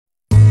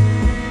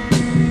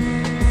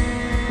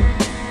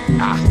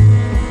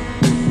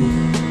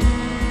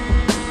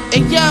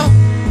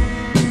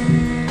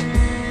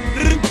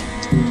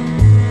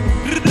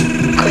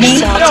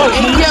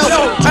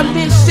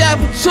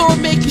travel tour,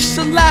 making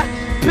Salat.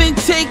 Been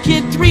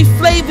taking 3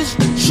 flavors.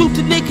 Shoot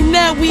the nigga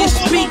now, we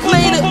speak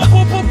later.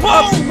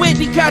 Up the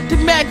Whitney, got the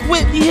Mac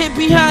Whitney, hit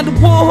behind the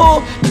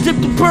Warhol. Dip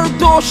the bird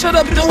door, shut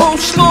up the whole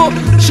store.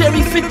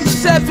 Cherry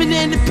 57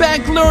 in the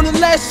back, learning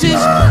lessons.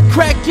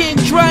 Crack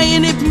getting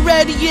drying if you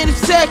ready in a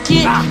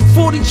second.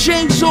 40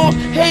 chains on,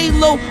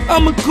 Halo,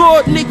 I'm a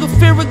god nigga.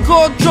 Fear of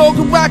God,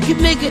 jogging, rockin'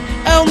 nigga.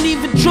 I don't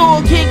even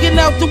jog, hanging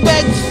out the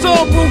wagon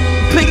stumble.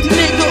 Pick the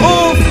nigga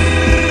off.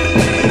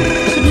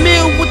 The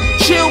meal with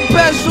the chill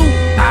bezel.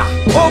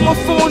 All my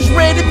phones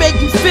ready to make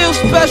you feel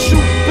special.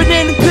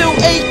 Banana pill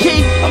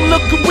AK, I'm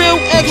looking real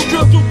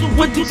extra.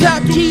 With the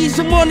top keys,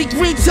 I'm on the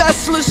green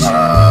Teslas.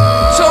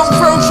 So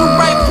Virgil,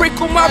 right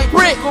brick on my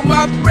brick, on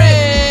my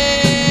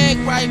brick.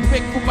 Right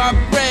brick on my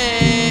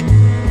brick.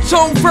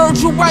 So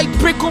Virgil, white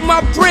brick on my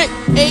brick.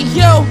 Hey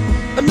yo,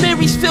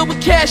 Amiri's filled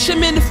with cash,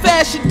 I'm in the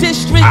fashion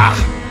district.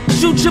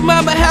 Shoot your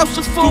mama house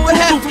is full of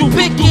half a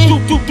picking.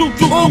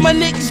 All my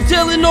niggas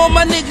dealing, all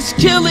my niggas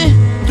killing.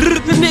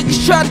 The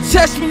niggas try to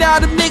test me, now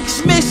them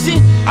niggas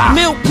missing.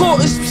 Milk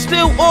porters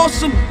still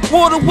awesome.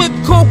 Water whip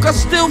coke, I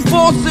still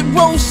force it.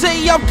 Rose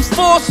out the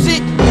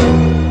faucet.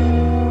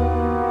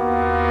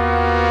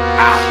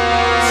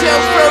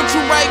 Tell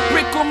Virgil, right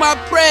brick on my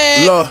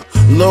bread. Look,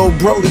 Lil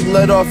Brody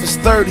let off his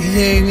 30,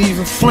 he ain't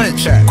even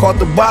flinch. Caught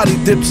the body,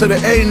 dipped to the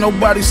A,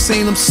 nobody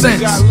seen him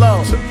since.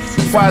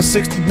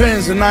 560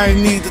 Benz and I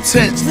ain't need the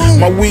tents.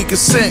 My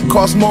weakest scent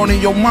cost more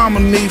than your mama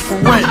need for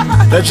rent.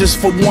 That's just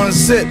for one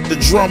zip, the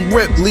drum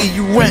rip, leave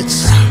you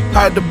rinse.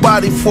 Hide the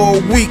body for a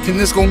week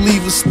and it's gon'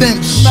 leave a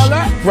stench.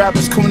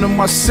 Rappers coming to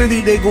my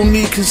city, they gon'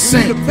 need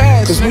consent.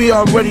 Cause we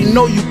already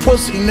know you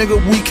pussy, nigga,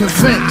 we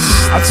convinced.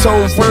 I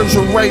told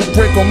Virgil, right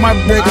brick on my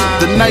brick.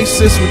 The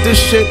nicest with this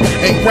shit,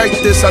 ain't right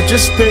this, I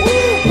just spit.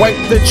 White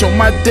bitch on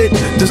my dick,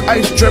 this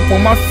ice drip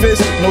on my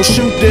fist. No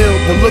shoe deal,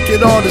 but look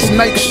at all this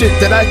Nike shit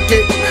that I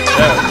get.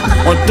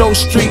 On Doe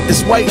Street,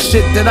 this white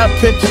shit that I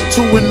pitch.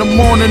 2 in the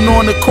morning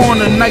on the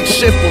corner, night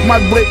shift with my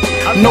blick.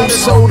 No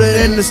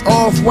soda in this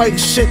off-white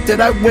shit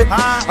that I whip.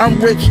 I'm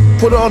rich,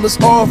 put all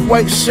this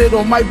off-white shit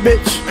on my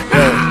bitch.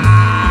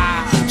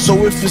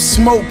 So if it's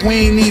smoke,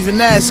 we ain't even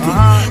asking.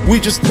 We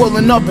just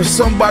pulling up and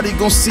somebody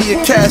gon' see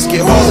a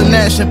casket. Hauling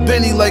Nash and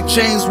Benny like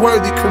James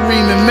Worthy,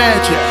 Kareem and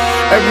Magic.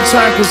 Every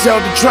time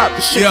Griselda drop,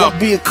 the shit gon'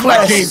 be a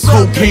classic. I gave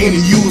cocaine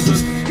to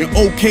users and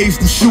OKs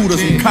to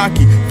shooters and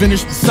cocky,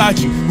 vintage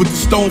Versace with the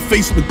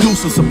stone-faced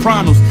Medusa,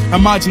 Sopranos,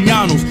 and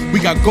Maggianos. We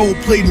got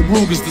gold-plated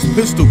Rugers, this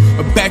pistol,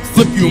 a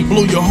backflip you and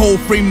blow your whole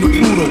frame to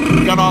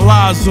Pluto. Got our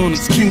lives on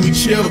us, can we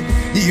chill?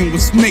 Eating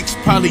with snakes,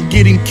 probably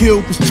getting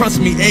killed. Cause trust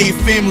me, a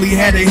family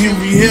had a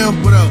Henry Hill.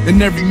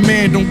 And every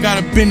man don't got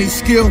a Benny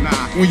skill.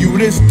 When you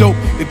this dope,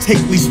 it take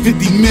at least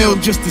 50 mil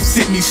just to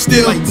sit me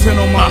still. Like 10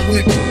 on my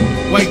whip,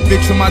 white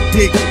bitch on my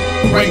dick,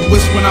 right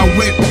whisk when I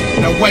whip,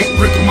 that white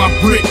brick on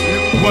my brick.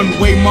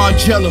 One-way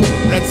Margiela,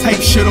 that type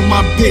shit on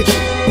my bitch.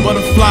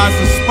 Butterflies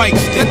and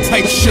spikes, that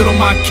type shit on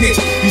my kicks.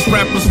 These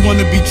rappers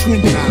wanna be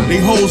trendy, they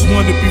hoes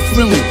wanna be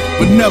friendly,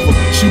 but never.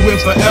 She wear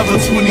forever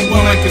 21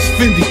 like it's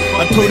Fendi.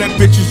 I told that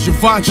bitch it's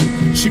Givenchy,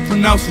 she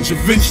pronounced it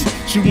Givenchy.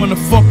 She wanna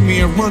fuck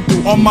me and run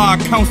through all my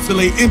accounts till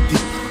they empty.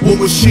 What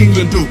was she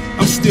gonna do?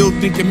 I'm still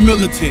thinking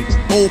militant.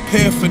 Old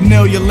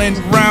paraphernalia laying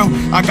around,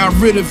 I got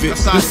rid of it.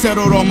 I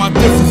settled all my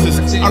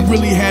differences. I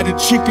really had a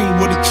chicken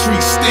with a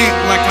tree stamp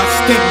like I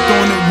stamped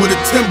on it with a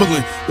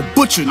Timberland. The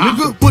butcher,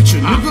 nigga, butcher,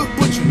 nigga.